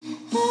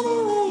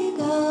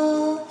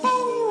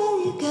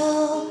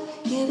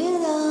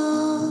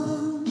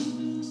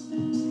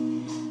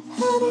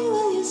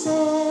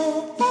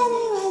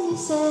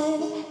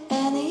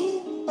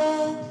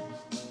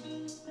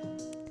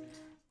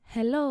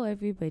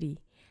everybody.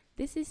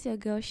 This is your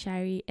girl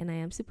Shari, and I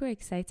am super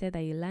excited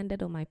that you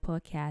landed on my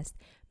podcast,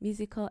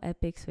 Musical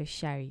Epics with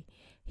Shari.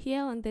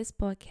 Here on this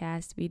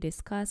podcast, we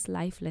discuss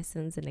life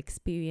lessons and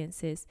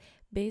experiences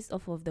based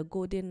off of the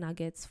golden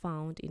nuggets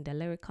found in the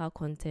lyrical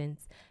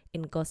contents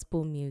in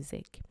gospel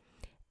music.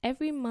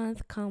 Every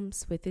month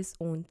comes with its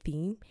own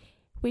theme,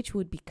 which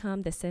would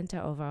become the center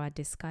of our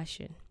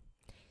discussion.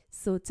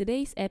 So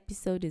today's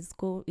episode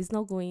is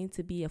not going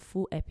to be a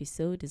full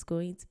episode. It's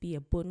going to be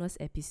a bonus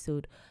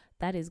episode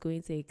that is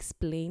going to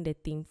explain the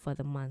theme for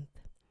the month.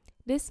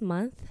 This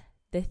month,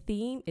 the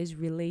theme is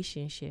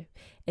relationship.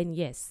 And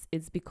yes,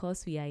 it's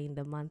because we are in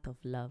the month of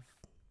love.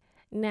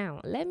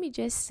 Now, let me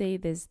just say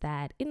this,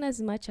 that in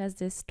as much as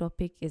this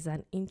topic is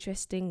an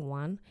interesting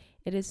one,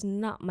 it is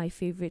not my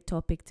favorite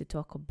topic to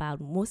talk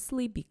about,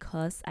 mostly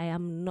because I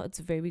am not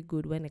very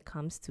good when it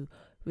comes to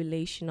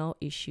relational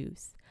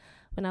issues.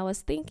 When I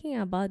was thinking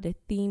about the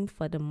theme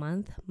for the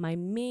month, my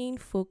main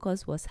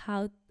focus was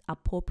how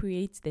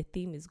appropriate the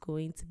theme is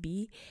going to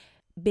be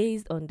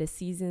based on the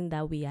season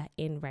that we are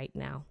in right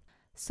now.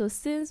 So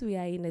since we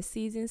are in a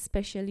season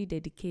specially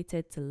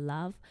dedicated to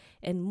love,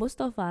 and most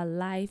of our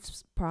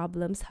life's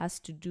problems has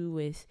to do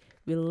with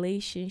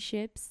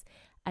relationships,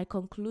 I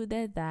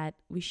concluded that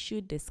we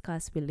should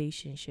discuss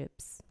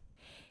relationships.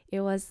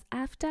 It was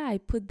after I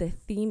put the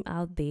theme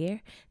out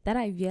there that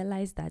I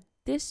realized that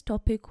this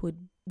topic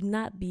would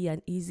not be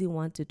an easy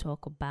one to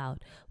talk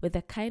about with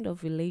the kind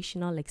of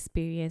relational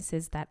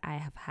experiences that I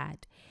have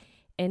had.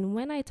 And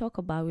when I talk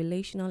about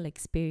relational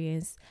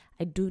experience,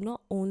 I do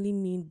not only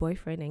mean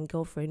boyfriend and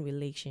girlfriend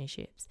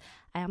relationships.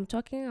 I am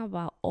talking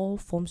about all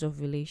forms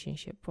of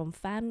relationship, from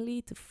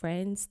family to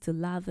friends to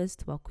lovers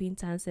to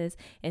acquaintances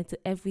and to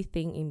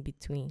everything in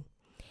between.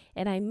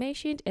 And I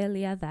mentioned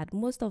earlier that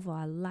most of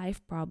our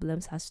life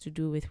problems has to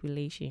do with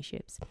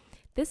relationships.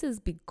 This is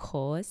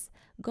because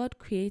God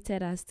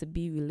created us to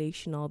be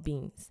relational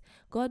beings.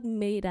 God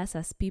made us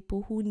as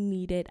people who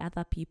needed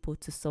other people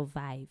to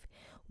survive.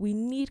 We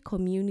need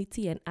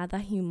community and other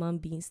human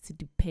beings to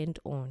depend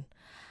on.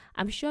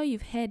 I'm sure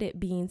you've heard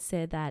it being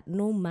said that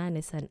no man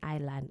is an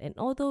island, and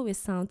although it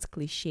sounds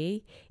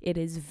cliche, it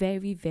is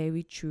very,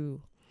 very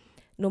true.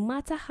 No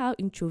matter how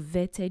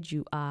introverted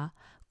you are,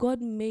 God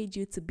made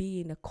you to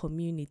be in a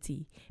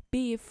community,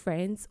 be it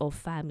friends or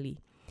family.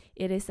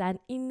 It is an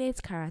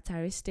innate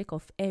characteristic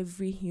of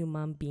every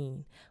human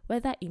being,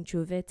 whether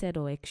introverted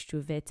or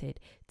extroverted,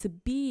 to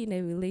be in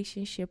a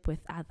relationship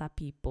with other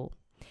people.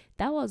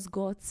 That was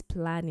God's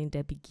plan in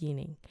the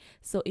beginning.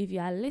 So if you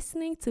are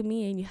listening to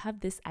me and you have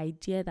this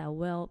idea that,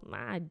 well,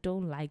 I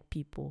don't like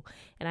people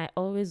and I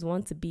always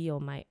want to be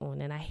on my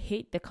own and I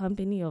hate the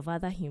company of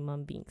other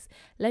human beings,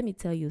 let me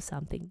tell you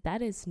something.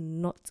 That is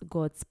not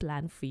God's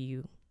plan for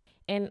you.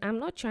 And I'm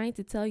not trying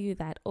to tell you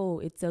that,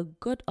 it's a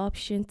good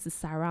option to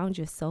surround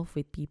yourself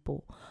with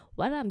people.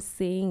 What I'm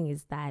saying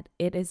is that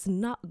it is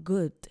not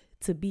good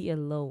to be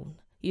alone.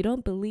 You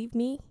don't believe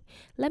me?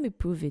 Let me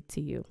prove it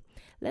to you.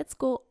 Let's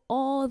go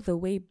all the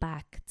way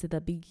back to the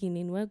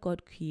beginning where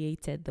God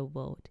created the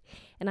world.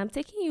 And I'm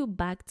taking you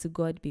back to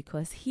God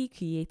because He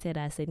created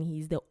us and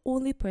He's the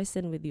only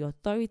person with the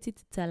authority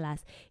to tell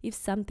us if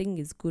something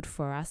is good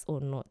for us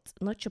or not.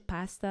 Not your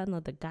pastor,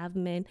 not the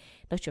government,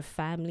 not your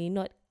family,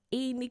 not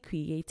any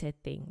created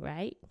thing,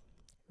 right?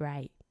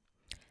 Right.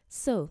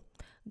 So,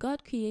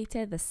 God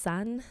created the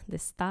sun, the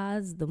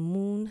stars, the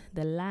moon,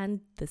 the land,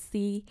 the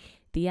sea,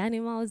 the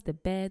animals, the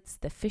birds,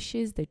 the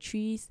fishes, the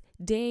trees,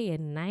 day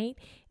and night.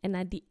 And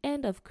at the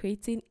end of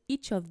creating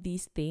each of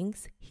these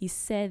things, He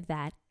said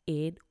that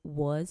it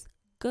was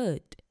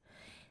good.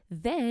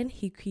 Then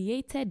He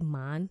created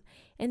man,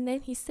 and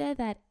then He said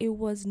that it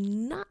was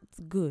not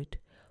good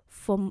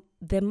for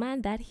the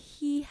man that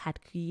He had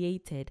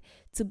created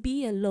to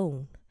be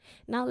alone.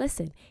 Now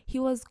listen, He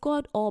was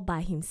God all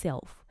by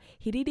Himself.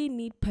 He didn't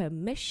need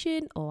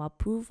permission or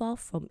approval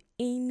from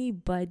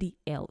anybody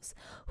else.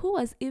 Who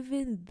was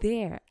even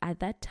there at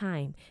that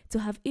time to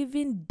have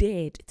even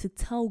dared to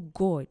tell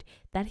God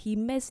that He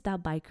messed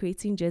up by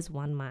creating just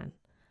one man?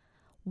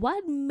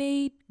 What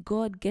made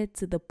God get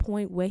to the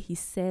point where He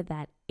said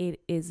that it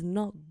is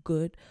not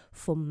good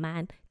for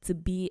man to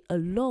be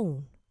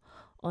alone?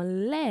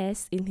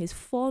 Unless in His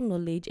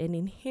foreknowledge and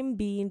in Him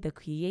being the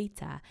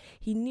creator,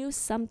 He knew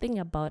something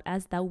about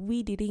us that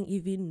we didn't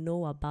even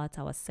know about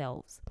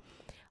ourselves.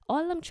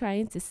 All I'm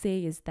trying to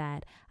say is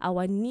that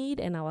our need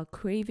and our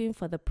craving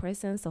for the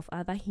presence of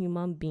other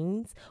human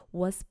beings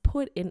was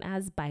put in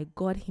us by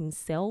God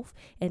Himself,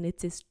 and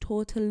it is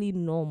totally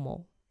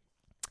normal.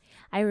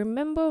 I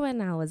remember when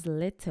I was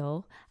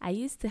little, I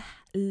used to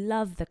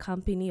love the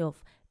company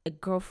of a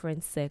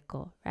girlfriend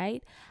circle,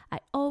 right?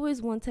 I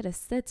always wanted a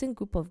certain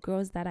group of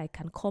girls that I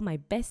can call my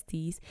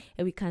besties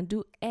and we can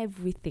do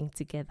everything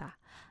together.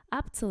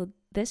 Up till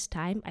this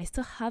time, I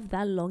still have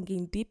that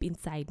longing deep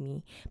inside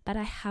me, but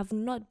I have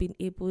not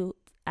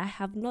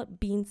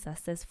been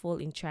successful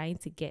in trying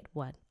to get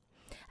one.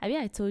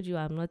 I told you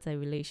I'm not a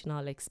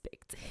relational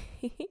expert.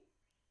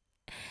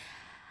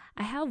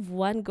 I have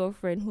one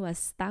girlfriend who has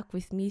stuck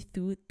with me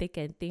through thick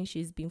and thin.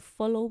 She's been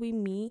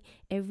following me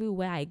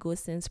everywhere I go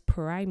since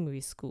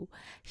primary school.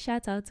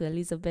 Shout out to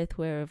Elizabeth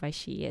wherever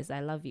she is. I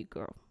love you,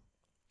 girl.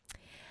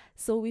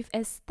 So we've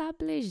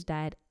established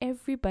that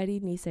everybody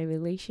needs a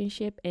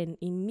relationship, and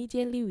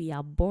immediately we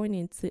are born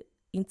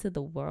into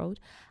the world,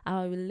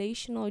 our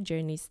relational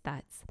journey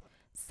starts.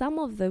 Some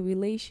of the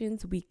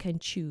relations we can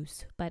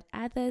choose, but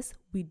others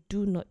we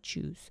do not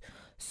choose.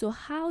 So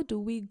how do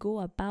we go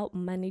about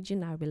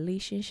managing our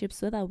relationships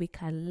so that we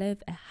can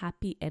live a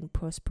happy and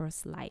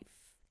prosperous life?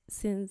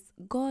 Since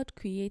God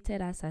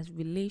created us as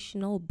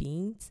relational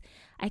beings,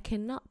 I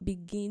cannot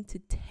begin to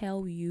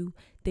tell you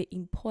the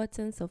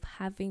importance of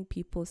having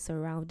people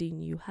surrounding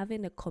you,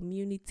 having a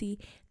community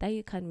that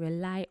you can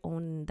rely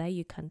on, that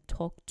you can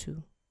talk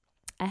to.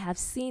 I have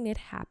seen it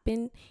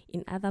happen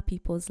in other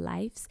people's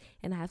lives,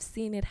 and I have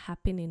seen it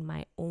happen in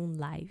my own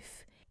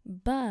life.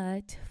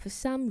 But for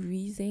some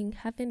reason,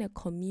 having a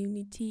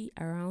community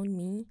around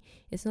me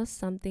is not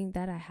something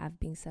that I have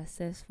been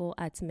successful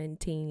at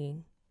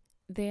maintaining.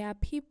 There are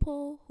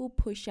people who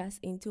push us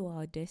into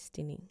our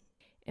destiny.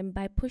 And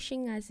by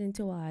pushing us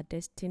into our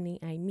destiny,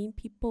 I mean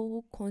people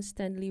who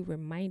constantly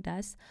remind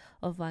us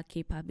of our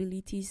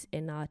capabilities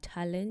and our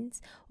talents,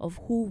 of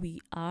who we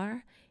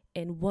are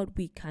and what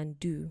we can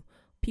do.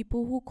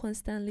 People who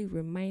constantly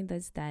remind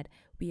us that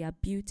we are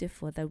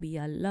beautiful, that we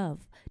are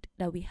loved,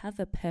 that we have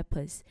a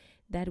purpose,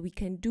 that we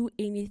can do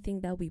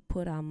anything that we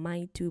put our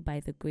mind to by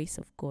the grace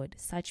of God.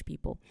 Such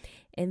people.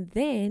 And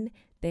then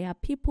there are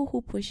people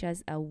who push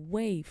us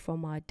away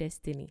from our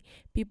destiny,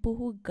 people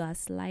who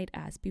gaslight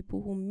us,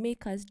 people who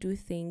make us do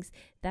things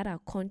that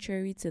are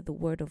contrary to the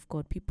word of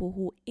God, people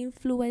who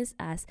influence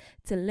us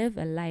to live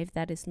a life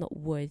that is not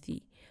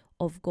worthy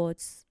of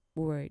God's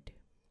word.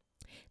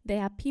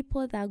 There are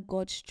people that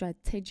God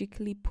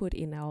strategically put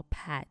in our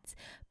paths,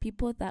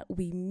 people that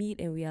we meet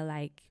and we are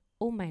like,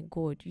 oh my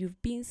God, you've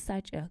been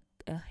such a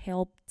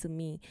help to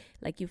me.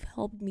 Like, you've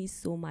helped me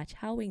so much.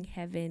 How in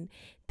heaven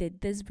did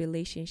this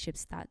relationship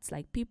start?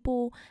 Like,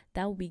 people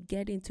that we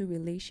get into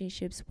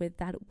relationships with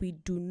that we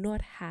do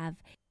not have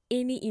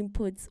any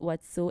inputs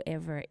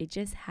whatsoever. It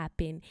just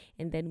happened,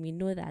 and then we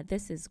know that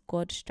this is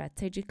God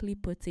strategically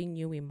putting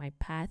you in my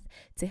path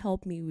to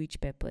help me reach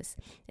purpose.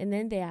 And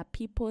then there are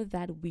people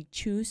that we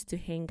choose to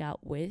hang out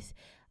with,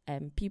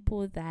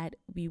 people that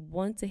we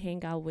want to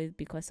hang out with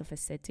because of a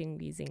certain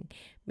reason.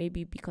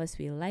 Maybe because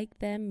we like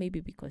them, maybe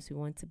because we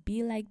want to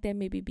be like them,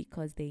 maybe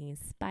because they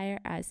inspire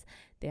us.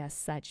 They are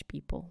such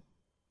people.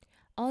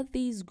 All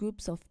these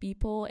groups of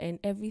people and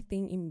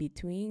everything in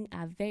between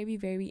are very,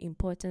 very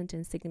important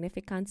and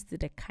significant to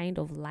the kind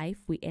of life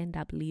we end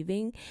up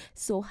living.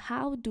 So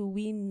how do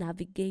we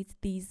navigate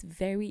these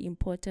very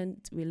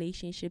important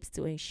relationships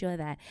to ensure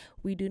that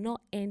we do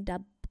not end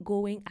up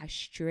going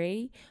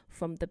astray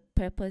from the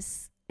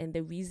purpose and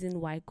the reason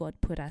why God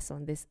put us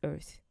on this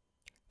earth?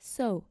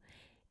 So,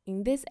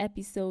 in this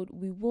episode,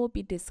 we will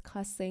be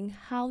discussing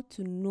how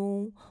to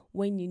know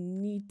when you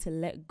need to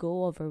let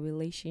go of a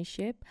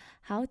relationship,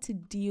 how to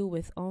deal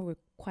with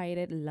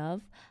unrequited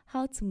love,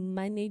 how to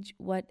manage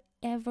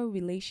whatever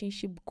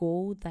relationship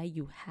goal that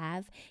you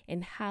have,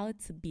 and how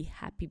to be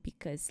happy,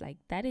 because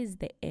that is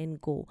the end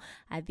goal.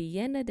 At the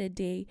end of the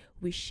day,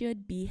 we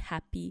should be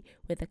happy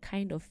with the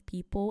kind of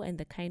people and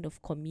the kind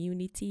of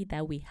community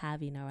that we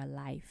have in our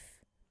life.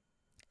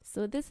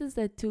 So this is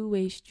a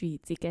two-way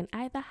street. You can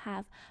either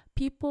have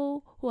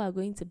people who are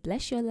going to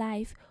bless your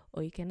life,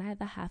 or you can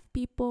either have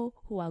people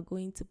who are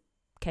going to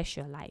curse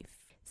your life.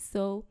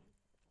 So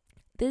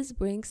this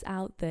brings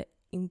out the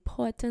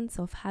importance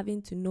of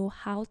having to know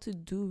how to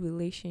do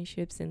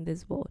relationships in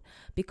this world,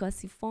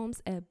 because it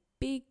forms a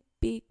big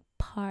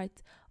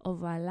part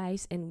of our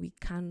lives, and we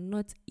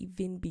cannot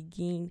even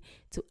begin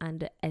to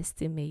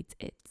underestimate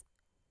it.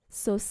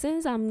 So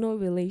since I'm no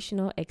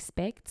relational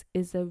expert,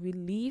 it's a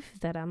relief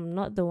that I'm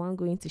not the one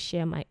going to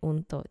share my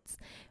own thoughts.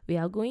 We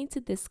are going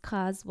to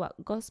discuss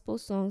what gospel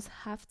songs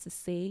have to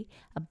say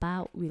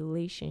about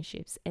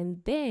relationships,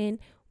 and then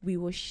we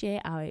will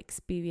share our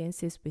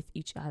experiences with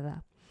each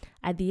other.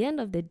 At the end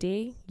of the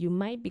day, you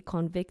might be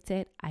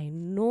convicted. I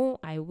know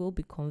I will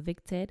be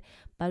convicted,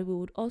 but we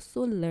would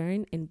also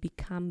learn and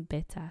become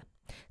better.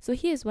 So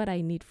here's what I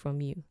need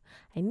from you.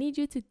 I need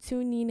you to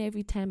tune in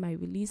every time I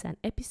release an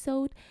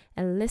episode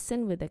and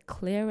listen with the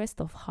clearest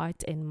of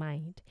heart and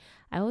mind.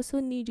 I also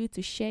need you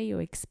to share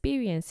your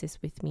experiences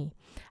with me.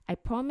 I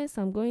promise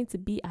I'm going to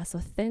be as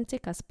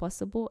authentic as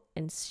possible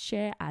and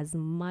share as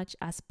much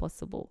as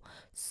possible.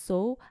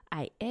 So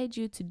I urge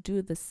you to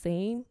do the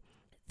same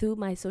through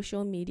my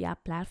social media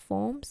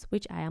platforms,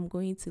 which I am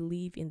going to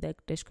leave in the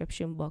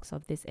description box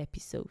of this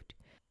episode.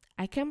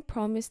 I can't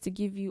promise to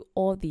give you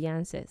all the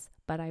answers,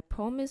 but I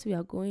promise we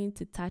are going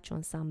to touch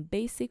on some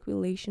basic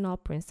relational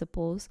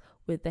principles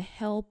with the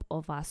help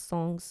of our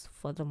songs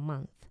for the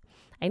month.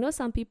 I know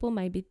some people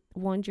might be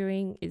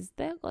wondering, is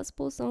there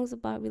gospel songs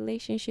about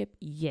relationship?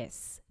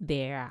 Yes,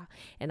 there are,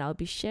 and I'll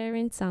be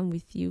sharing some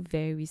with you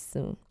very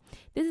soon.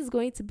 This is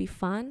going to be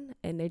fun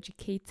and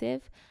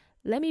educative.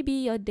 Let me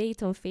be your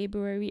date on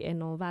February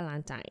and on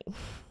Valentine.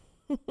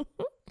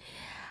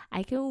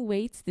 I can't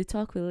wait to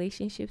talk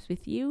relationships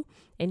with you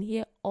and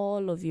hear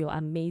all of your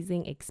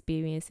amazing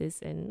experiences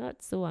and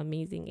not so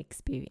amazing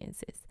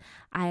experiences.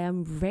 I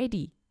am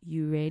ready.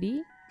 You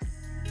ready?